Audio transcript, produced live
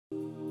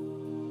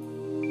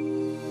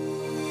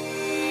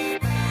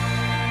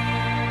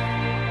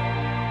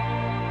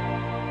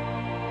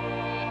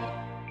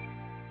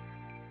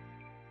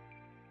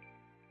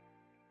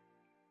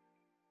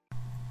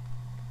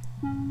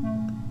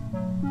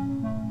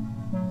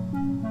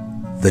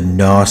The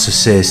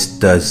narcissist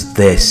does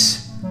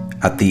this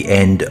at the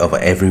end of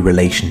every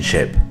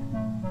relationship.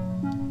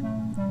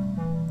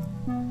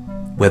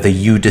 Whether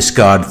you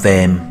discard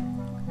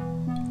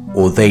them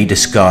or they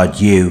discard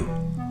you,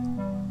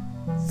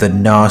 the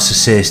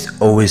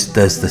narcissist always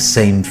does the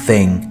same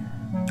thing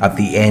at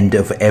the end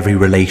of every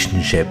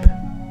relationship.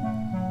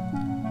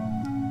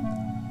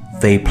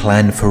 They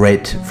plan for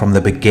it from the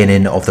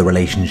beginning of the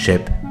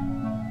relationship.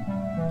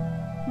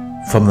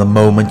 From the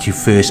moment you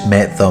first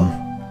met them,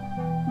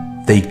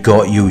 they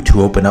got you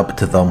to open up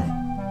to them.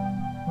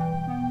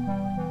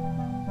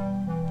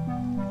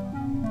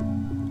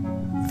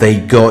 They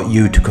got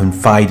you to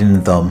confide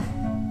in them.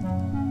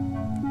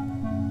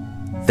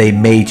 They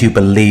made you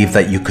believe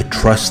that you could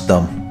trust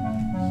them,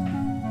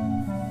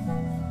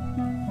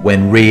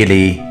 when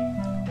really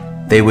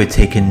they were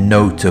taking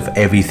note of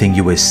everything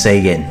you were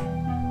saying.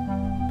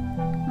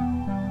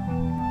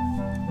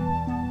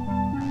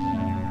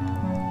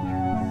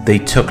 They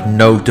took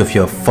note of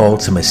your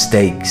faults and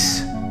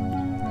mistakes.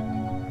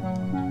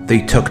 They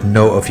took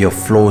note of your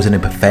flaws and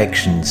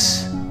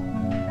imperfections,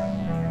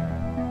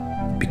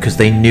 because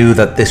they knew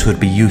that this would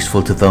be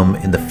useful to them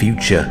in the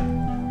future.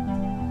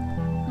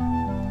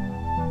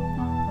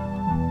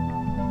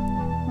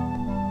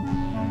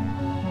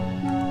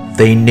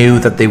 They knew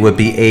that they would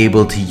be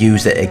able to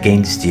use it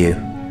against you.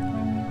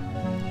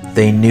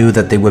 They knew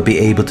that they would be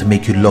able to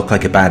make you look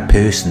like a bad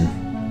person.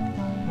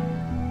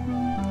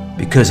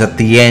 Because at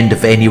the end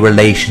of any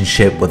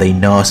relationship with a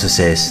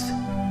narcissist,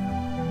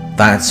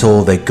 that's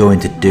all they're going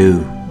to do.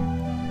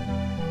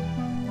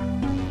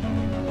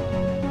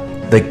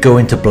 They're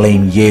going to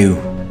blame you.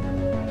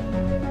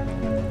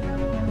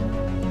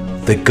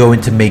 They're going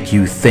to make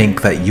you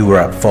think that you were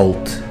at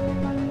fault.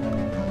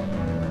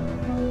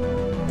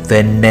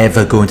 They're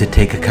never going to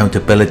take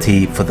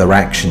accountability for their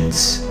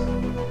actions.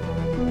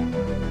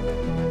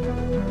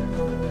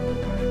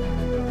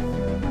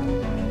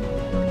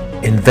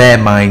 In their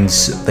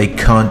minds, they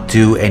can't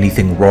do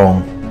anything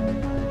wrong.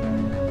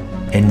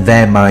 In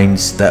their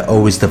minds, they're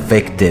always the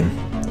victim.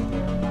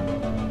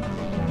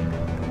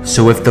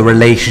 So if the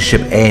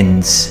relationship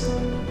ends,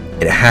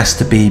 it has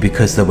to be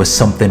because there was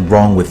something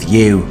wrong with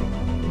you.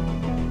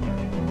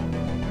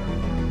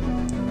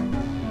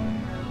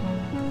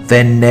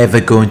 They're never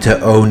going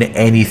to own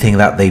anything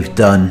that they've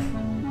done.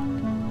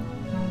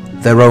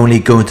 They're only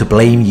going to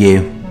blame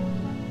you.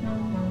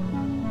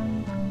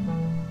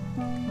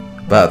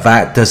 But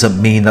that doesn't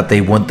mean that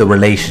they want the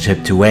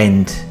relationship to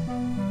end.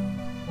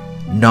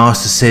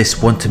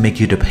 Narcissists want to make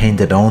you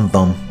dependent on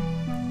them.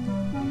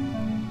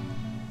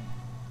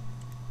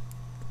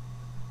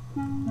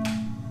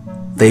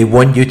 They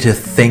want you to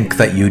think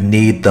that you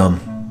need them,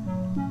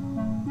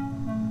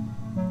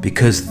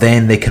 because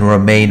then they can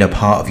remain a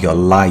part of your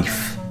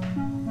life.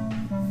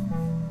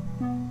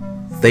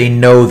 They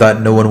know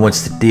that no one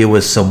wants to deal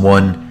with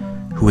someone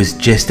who is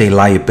just a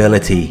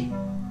liability.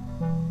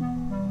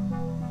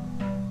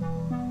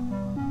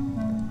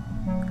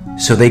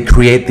 So they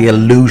create the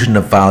illusion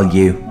of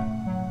value.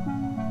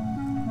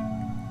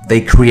 They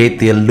create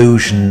the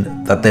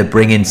illusion that they're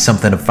bringing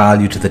something of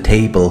value to the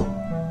table,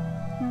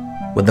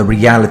 when the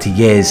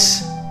reality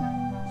is,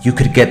 you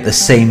could get the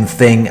same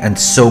thing and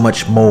so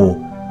much more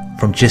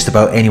from just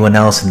about anyone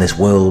else in this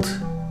world.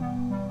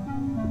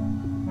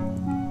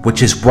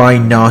 Which is why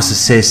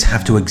narcissists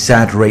have to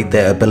exaggerate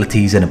their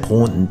abilities and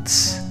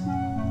importance.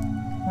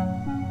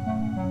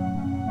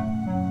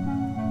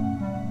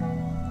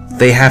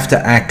 They have to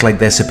act like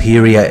they're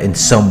superior in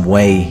some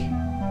way.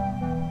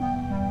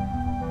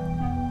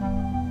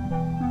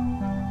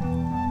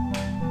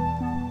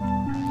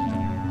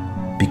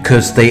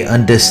 Because they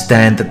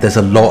understand that there's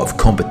a lot of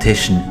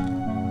competition.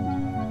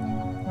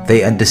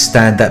 They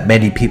understand that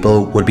many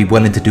people would be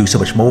willing to do so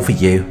much more for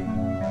you.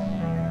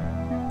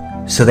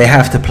 So they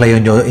have to play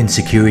on your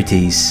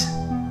insecurities.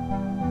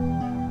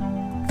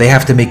 They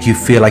have to make you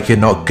feel like you're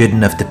not good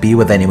enough to be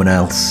with anyone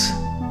else.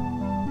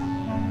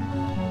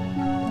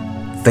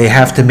 They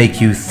have to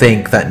make you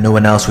think that no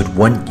one else would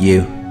want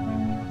you,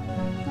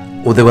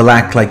 or they will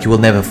act like you will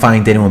never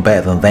find anyone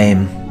better than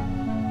them.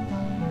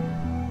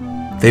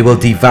 They will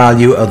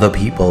devalue other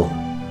people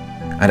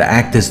and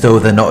act as though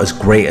they're not as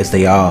great as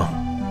they are.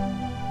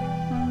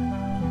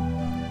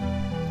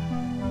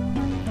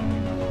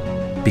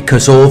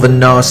 Because all the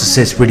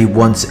narcissist really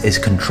wants is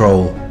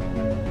control.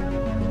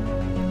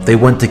 They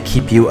want to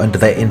keep you under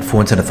their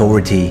influence and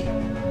authority,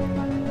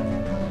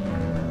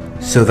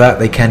 so that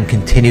they can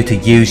continue to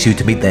use you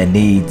to meet their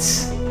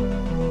needs.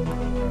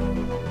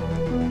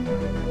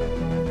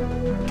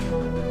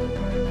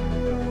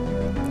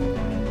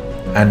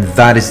 And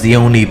that is the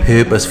only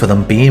purpose for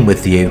them being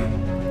with you.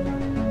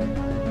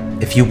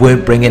 If you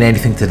weren't bringing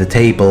anything to the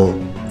table,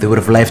 they would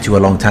have left you a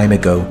long time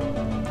ago.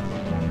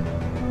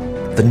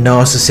 The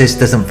narcissist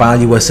doesn't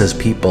value us as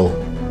people.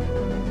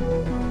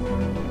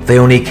 They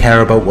only care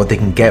about what they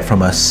can get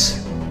from us.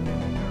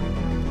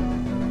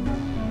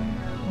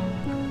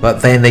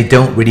 But then they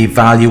don't really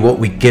value what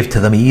we give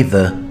to them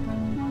either.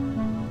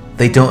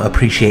 They don't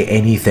appreciate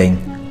anything.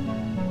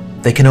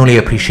 They can only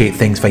appreciate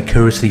things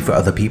vicariously for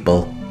other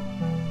people.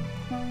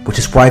 which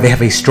is why they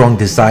have a strong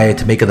desire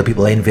to make other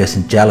people envious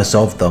and jealous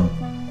of them.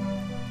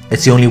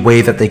 It's the only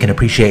way that they can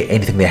appreciate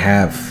anything they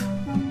have.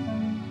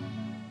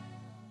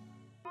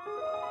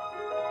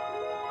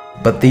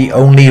 But the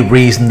only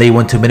reason they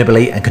want to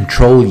manipulate and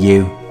control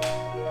you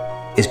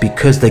is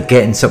because they're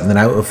getting something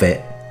out of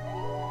it.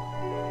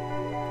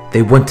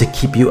 They want to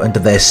keep you under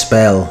their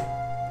spell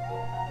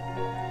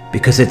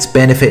because it's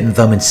benefiting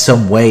them in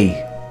some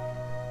way.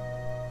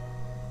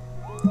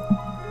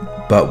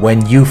 But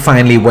when you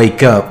finally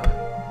wake up,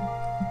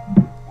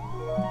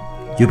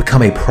 you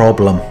become a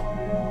problem.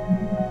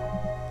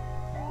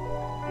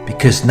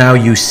 Because now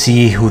you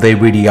see who they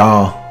really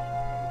are.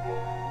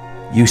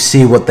 You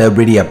see what they're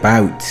really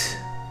about.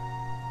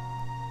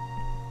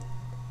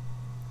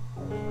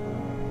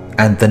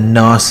 And the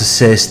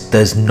narcissist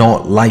does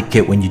not like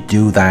it when you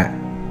do that.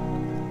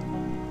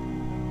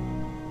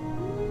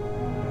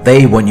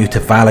 They want you to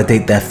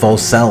validate their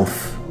false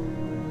self.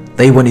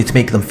 They want you to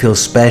make them feel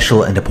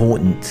special and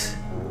important.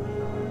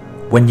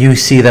 When you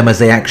see them as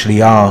they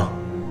actually are,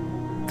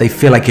 they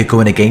feel like you're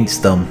going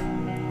against them.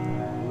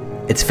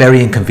 It's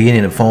very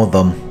inconvenient for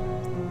them.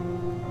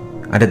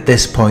 And at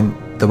this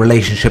point, the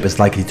relationship is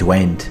likely to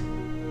end.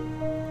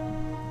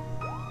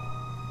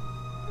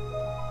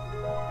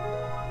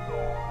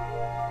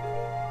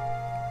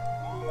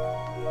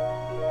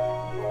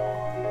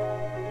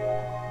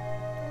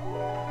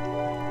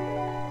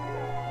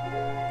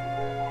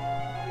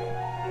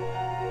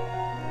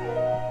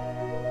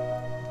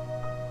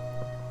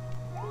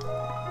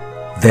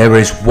 There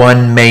is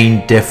one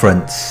main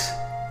difference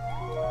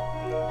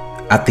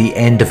at the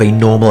end of a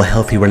normal,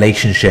 healthy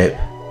relationship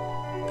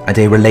and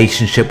a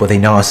relationship with a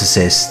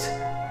narcissist.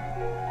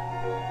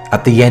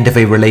 At the end of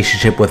a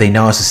relationship with a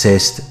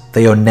narcissist,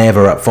 they are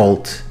never at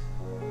fault.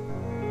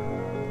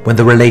 When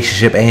the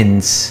relationship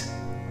ends,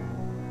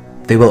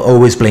 they will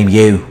always blame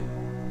you.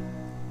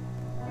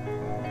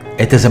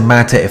 It doesn't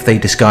matter if they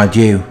discard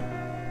you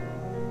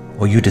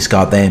or you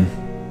discard them.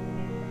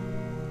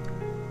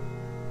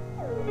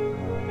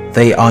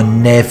 They are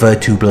never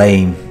to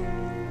blame.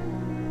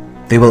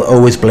 They will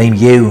always blame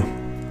you.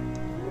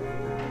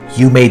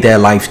 You made their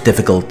life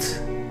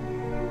difficult.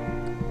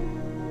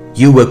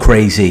 You were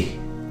crazy.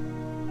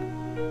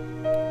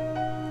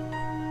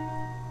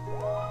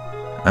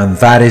 And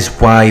that is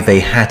why they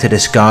had to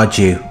discard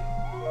you.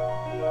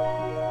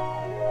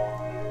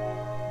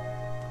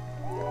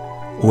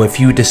 Or if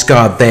you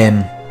discard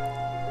them,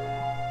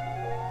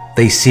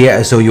 they see it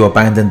as though you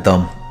abandoned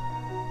them.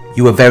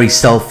 You were very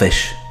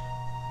selfish.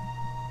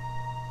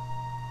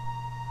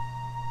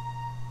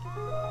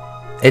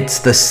 It's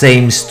the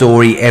same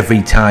story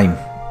every time.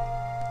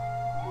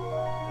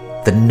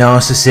 The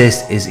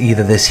narcissist is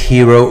either this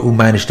hero who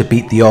managed to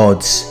beat the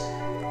odds,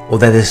 or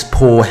they're this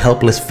poor,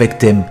 helpless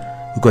victim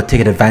who got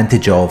taken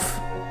advantage of.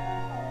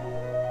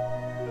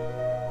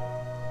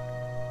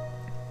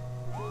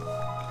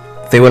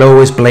 They will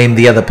always blame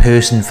the other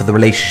person for the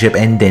relationship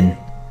ending,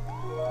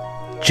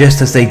 just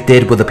as they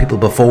did with the people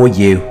before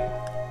you.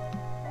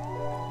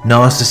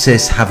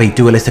 Narcissists have a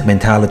dualistic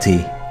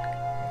mentality.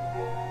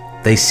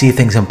 They see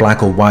things in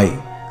black or white,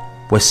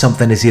 where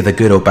something is either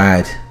good or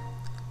bad.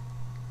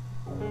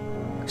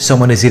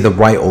 Someone is either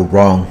right or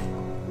wrong.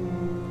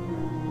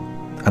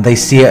 And they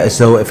see it as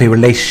though if a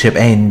relationship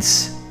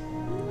ends,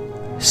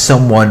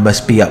 someone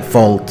must be at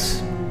fault,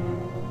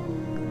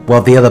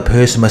 while the other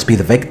person must be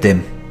the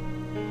victim.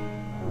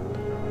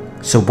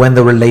 So when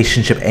the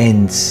relationship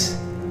ends,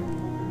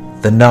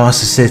 the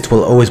narcissist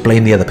will always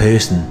blame the other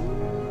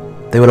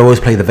person. They will always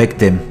play the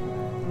victim,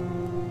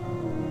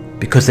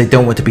 because they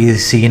don't want to be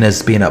seen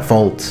as being at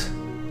fault.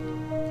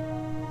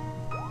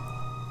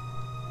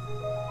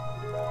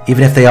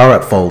 Even if they are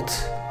at fault,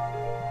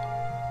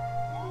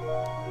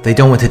 they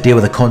don't want to deal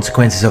with the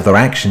consequences of their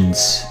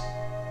actions.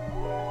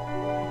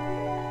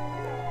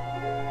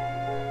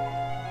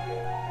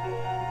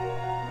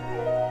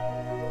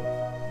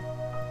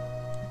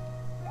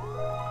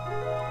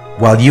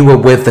 While you were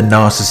with the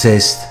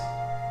narcissist,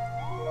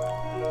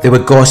 they were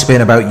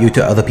gossiping about you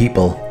to other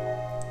people.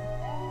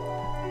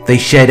 They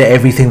shared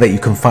everything that you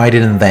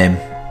confided in them.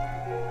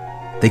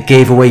 They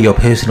gave away your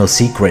personal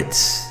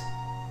secrets.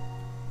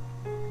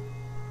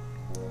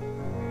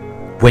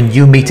 When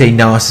you meet a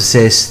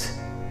narcissist,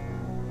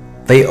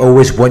 they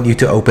always want you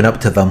to open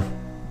up to them.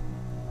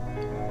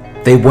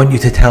 They want you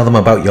to tell them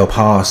about your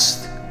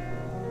past.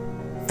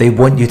 They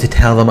want you to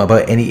tell them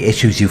about any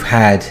issues you've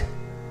had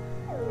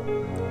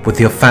with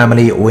your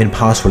family or in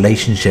past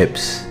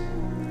relationships.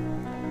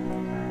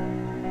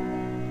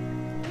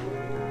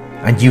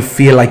 And you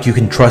feel like you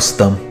can trust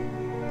them.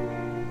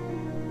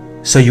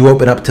 So you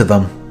open up to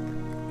them.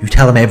 You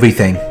tell them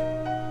everything.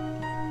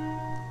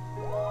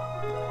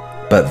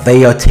 But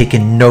they are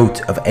taking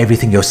note of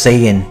everything you're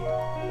saying,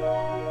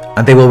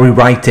 and they will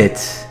rewrite it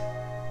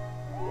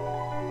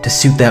to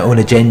suit their own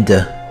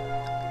agenda.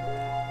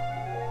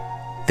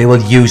 They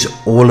will use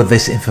all of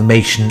this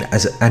information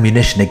as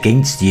ammunition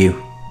against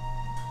you.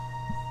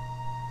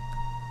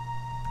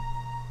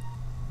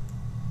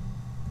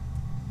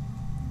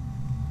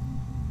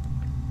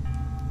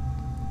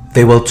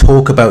 They will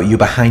talk about you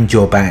behind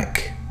your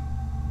back.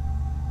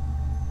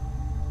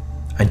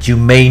 And you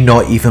may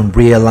not even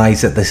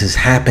realize that this is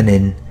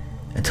happening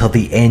until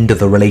the end of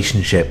the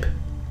relationship.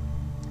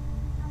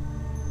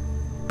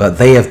 But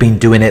they have been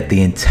doing it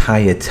the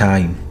entire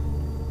time.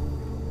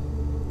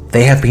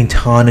 They have been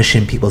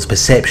tarnishing people's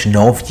perception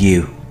of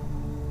you.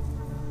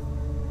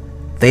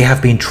 They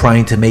have been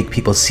trying to make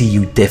people see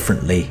you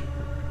differently.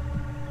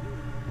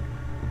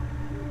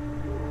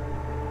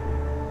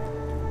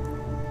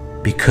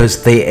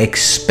 Because they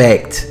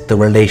expect the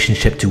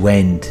relationship to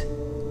end.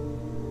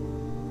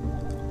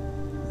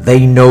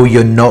 They know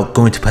you're not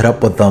going to put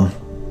up with them.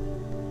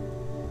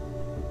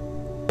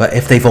 But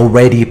if they've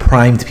already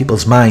primed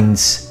people's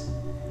minds,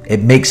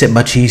 it makes it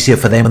much easier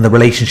for them when the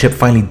relationship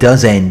finally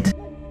does end.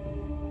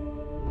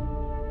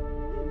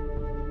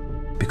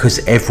 Because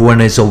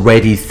everyone is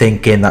already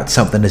thinking that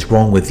something is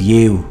wrong with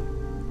you.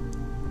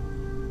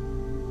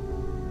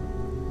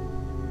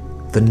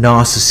 The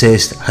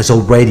narcissist has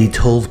already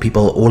told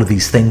people all of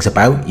these things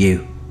about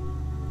you.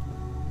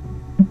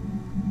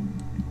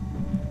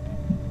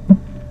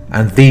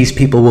 And these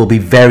people will be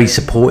very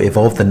supportive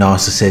of the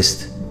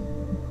narcissist.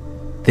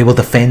 They will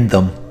defend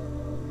them.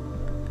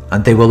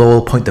 And they will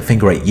all point the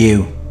finger at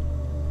you.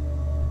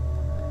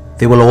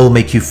 They will all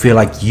make you feel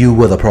like you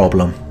were the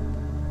problem.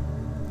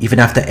 Even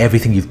after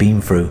everything you've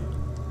been through.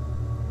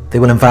 They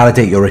will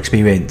invalidate your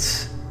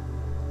experience.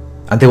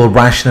 And they will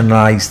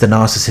rationalize the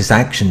narcissist's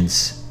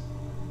actions.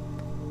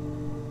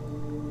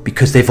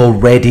 Because they've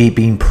already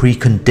been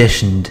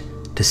preconditioned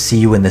to see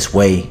you in this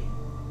way.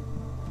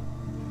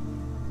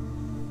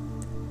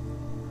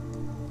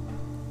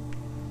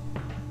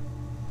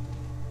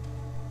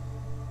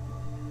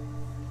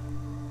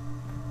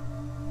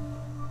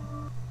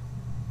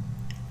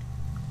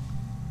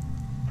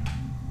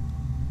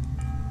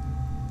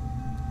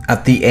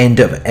 At the end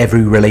of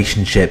every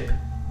relationship,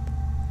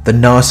 the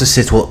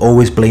narcissist will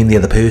always blame the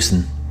other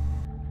person.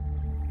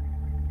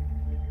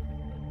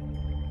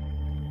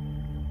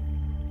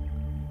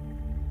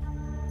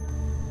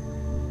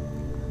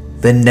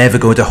 They're never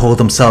going to hold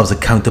themselves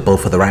accountable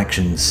for their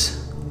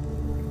actions.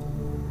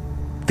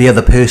 The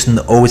other person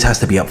always has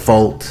to be at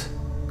fault.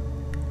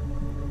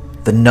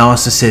 The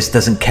narcissist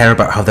doesn't care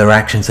about how their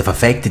actions have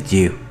affected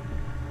you.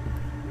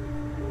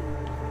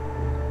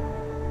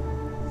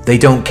 They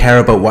don't care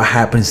about what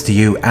happens to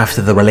you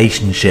after the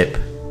relationship.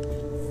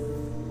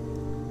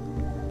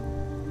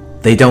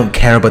 They don't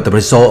care about the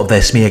result of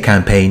their smear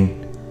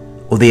campaign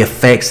or the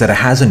effects that it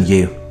has on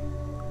you.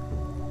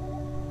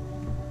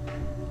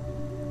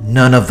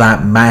 None of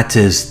that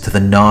matters to the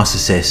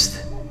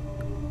narcissist.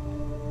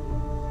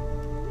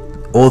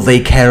 All they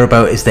care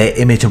about is their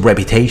image and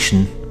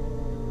reputation.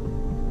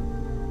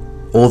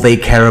 All they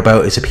care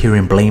about is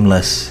appearing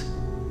blameless,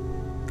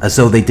 as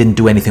though they didn't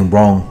do anything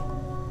wrong,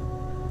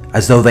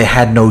 as though they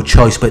had no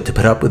choice but to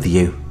put up with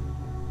you.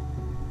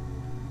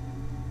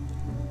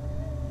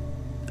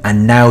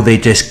 And now they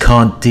just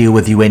can't deal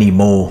with you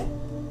anymore.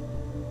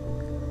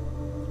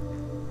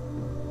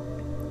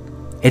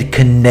 It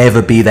can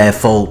never be their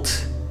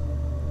fault.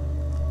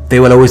 They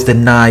will always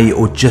deny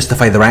or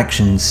justify their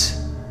actions.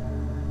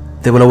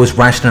 They will always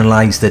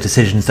rationalize their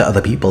decisions to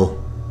other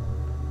people.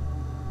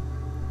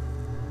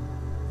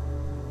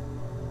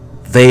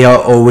 They are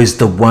always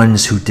the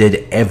ones who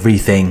did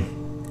everything,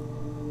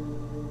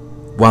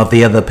 while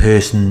the other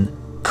person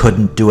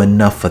couldn't do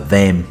enough for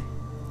them.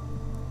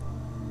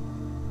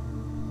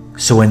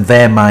 So in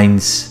their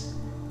minds,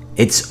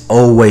 it's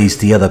always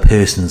the other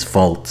person's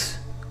fault.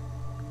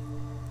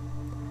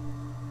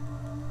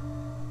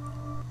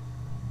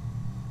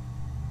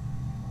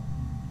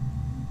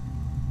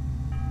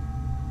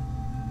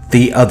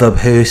 The other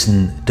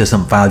person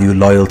doesn't value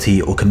loyalty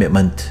or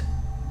commitment.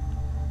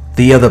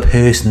 The other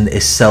person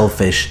is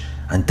selfish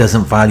and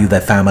doesn't value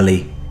their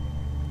family.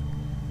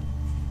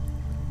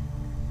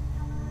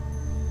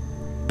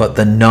 But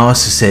the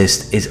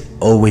narcissist is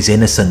always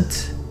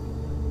innocent.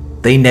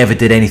 They never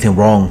did anything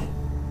wrong.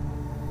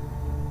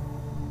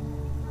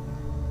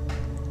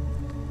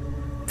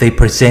 They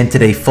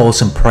presented a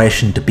false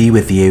impression to be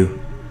with you.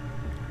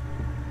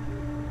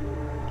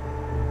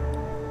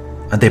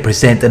 And they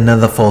present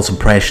another false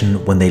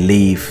impression when they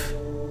leave.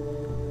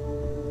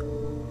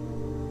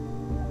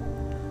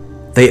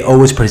 They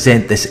always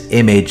present this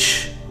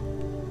image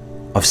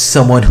of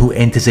someone who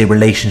enters a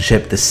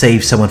relationship to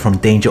save someone from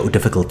danger or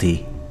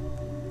difficulty.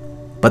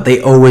 But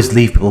they always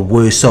leave people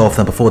worse off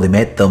than before they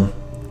met them.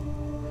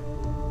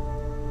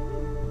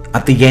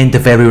 At the end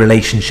of every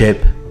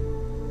relationship,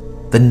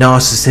 the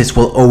narcissist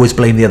will always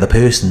blame the other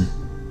person.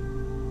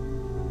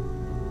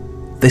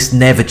 This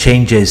never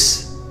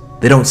changes.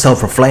 They don't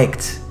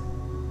self-reflect.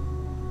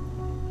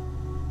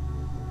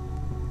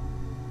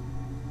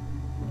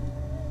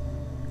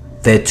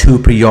 They're too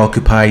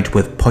preoccupied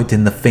with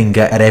pointing the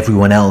finger at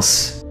everyone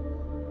else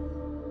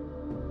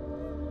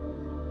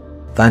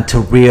than to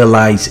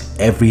realize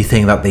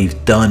everything that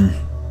they've done.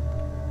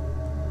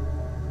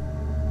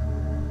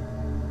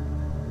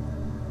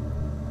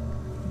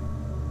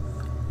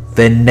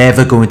 They're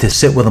never going to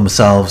sit with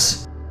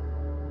themselves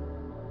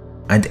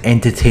and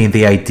entertain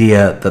the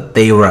idea that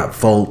they were at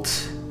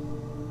fault,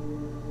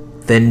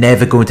 they're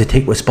never going to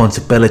take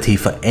responsibility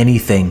for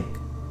anything.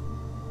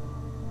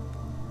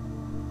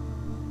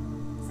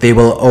 They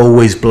will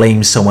always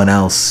blame someone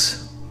else.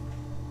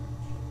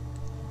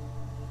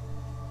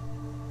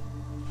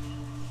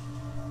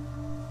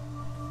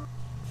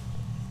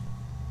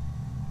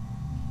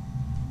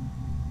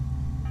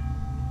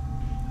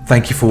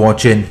 Thank you for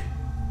watching.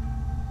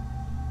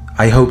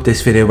 I hope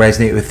this video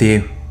resonated with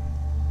you.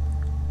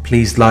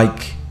 Please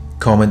like,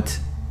 comment,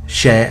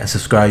 share and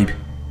subscribe.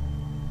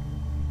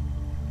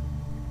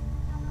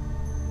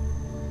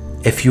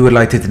 If you would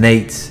like to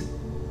donate,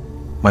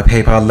 my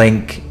PayPal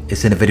link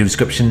is in the video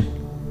description.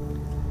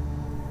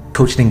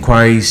 Coaching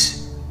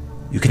inquiries,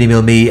 you can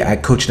email me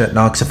at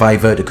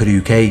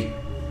coaching@narcsurvivor.co.uk.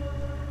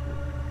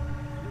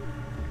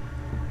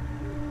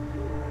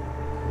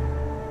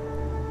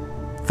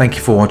 Thank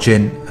you for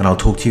watching, and I'll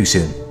talk to you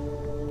soon.